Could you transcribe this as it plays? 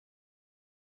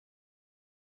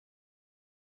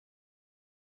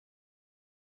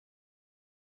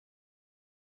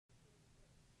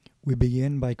We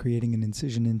begin by creating an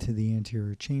incision into the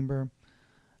anterior chamber.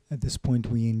 At this point,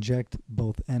 we inject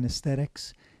both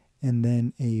anesthetics and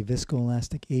then a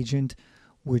viscoelastic agent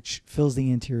which fills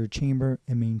the anterior chamber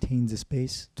and maintains the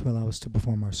space to allow us to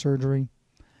perform our surgery.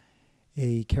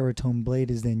 A keratoconus blade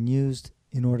is then used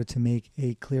in order to make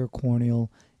a clear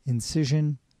corneal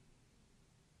incision.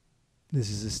 This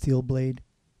is a steel blade.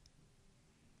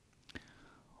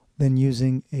 Then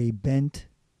using a bent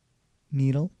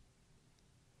needle,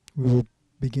 we will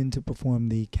begin to perform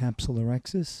the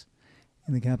capsulorhexis.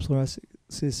 And the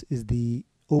capsulorhexis is the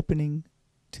opening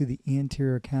to the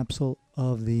anterior capsule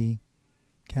of the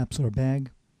capsular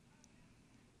bag.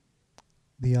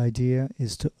 The idea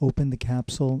is to open the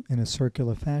capsule in a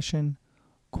circular fashion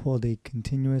called a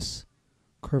continuous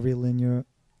curvilinear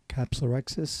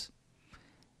capsulorhexis.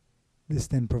 This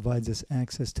then provides us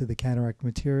access to the cataract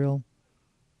material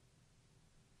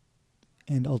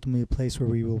and ultimately a place where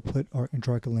we will put our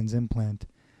intraocular lens implant.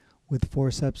 With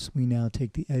forceps, we now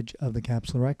take the edge of the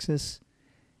capsulorhexis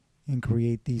and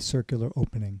create the circular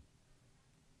opening.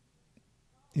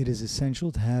 It is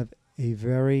essential to have a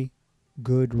very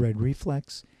good red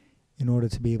reflex in order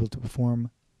to be able to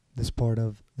perform this part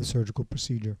of the surgical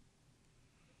procedure.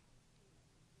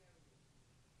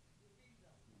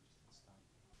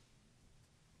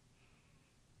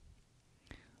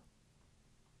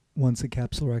 Once the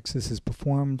capsulorhexis is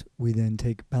performed, we then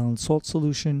take balanced salt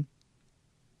solution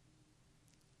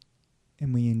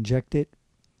and we inject it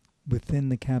within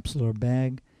the capsular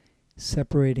bag,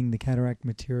 separating the cataract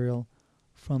material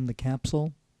from the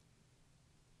capsule.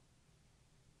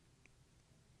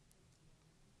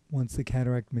 Once the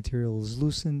cataract material is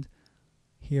loosened,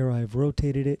 here I've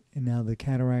rotated it and now the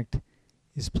cataract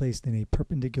is placed in a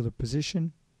perpendicular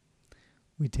position.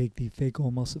 We take the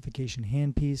phacoemulsification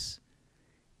handpiece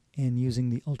and using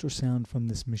the ultrasound from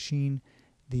this machine,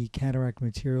 the cataract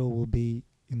material will be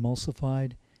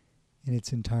emulsified in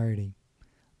its entirety.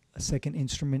 A second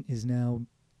instrument is now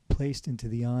placed into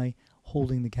the eye,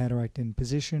 holding the cataract in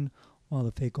position while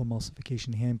the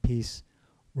phacoemulsification handpiece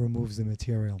removes the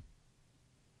material.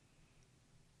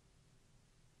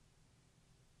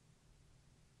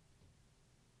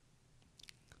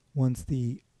 Once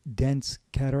the dense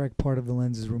cataract part of the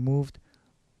lens is removed,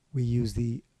 we use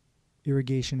the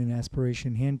irrigation and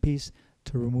aspiration handpiece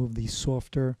to remove the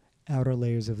softer outer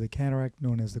layers of the cataract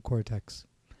known as the cortex.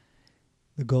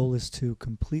 The goal is to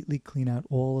completely clean out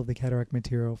all of the cataract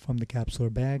material from the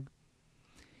capsular bag.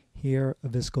 Here, a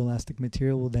viscoelastic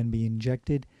material will then be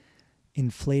injected,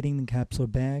 inflating the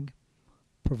capsular bag,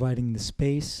 providing the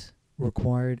space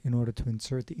required in order to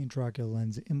insert the intraocular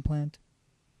lens implant.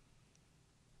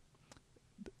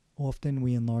 Often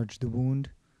we enlarge the wound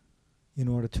in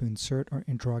order to insert our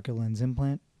intraocular lens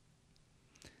implant.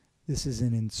 This is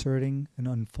an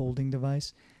unfolding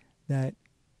device that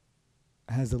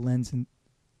has the lens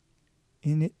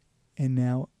in it, and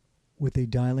now with a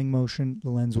dialing motion,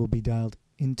 the lens will be dialed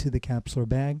into the capsular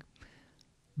bag.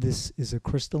 This is a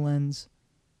Crystalens,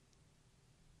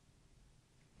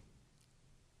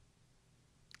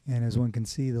 and as one can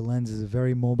see, the lens is a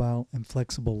very mobile and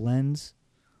flexible lens,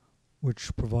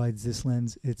 which provides this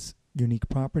lens its unique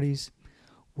properties.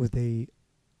 With a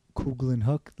Kugeln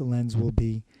hook, the lens will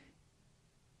be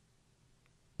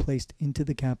placed into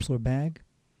the capsular bag.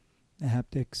 The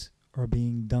haptics are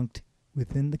being dunked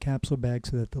within the capsular bag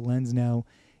so that the lens now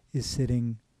is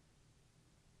sitting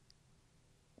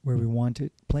where we want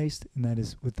it placed, and that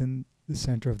is within the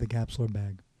center of the capsular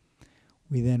bag.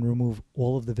 We then remove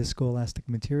all of the viscoelastic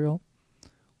material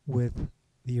with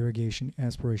the irrigation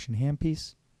aspiration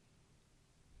handpiece.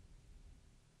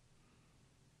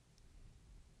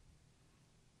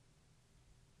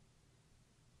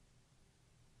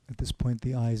 At this point,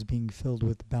 the eye is being filled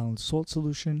with balanced salt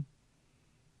solution.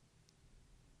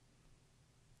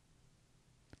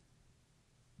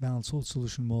 Balanced salt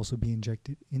solution will also be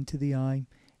injected into the eye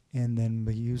and then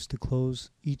be used to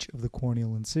close each of the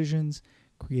corneal incisions,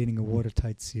 creating a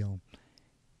watertight seal.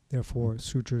 Therefore,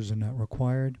 sutures are not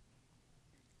required.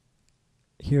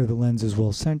 Here the lens is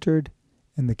well centered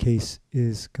and the case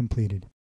is completed.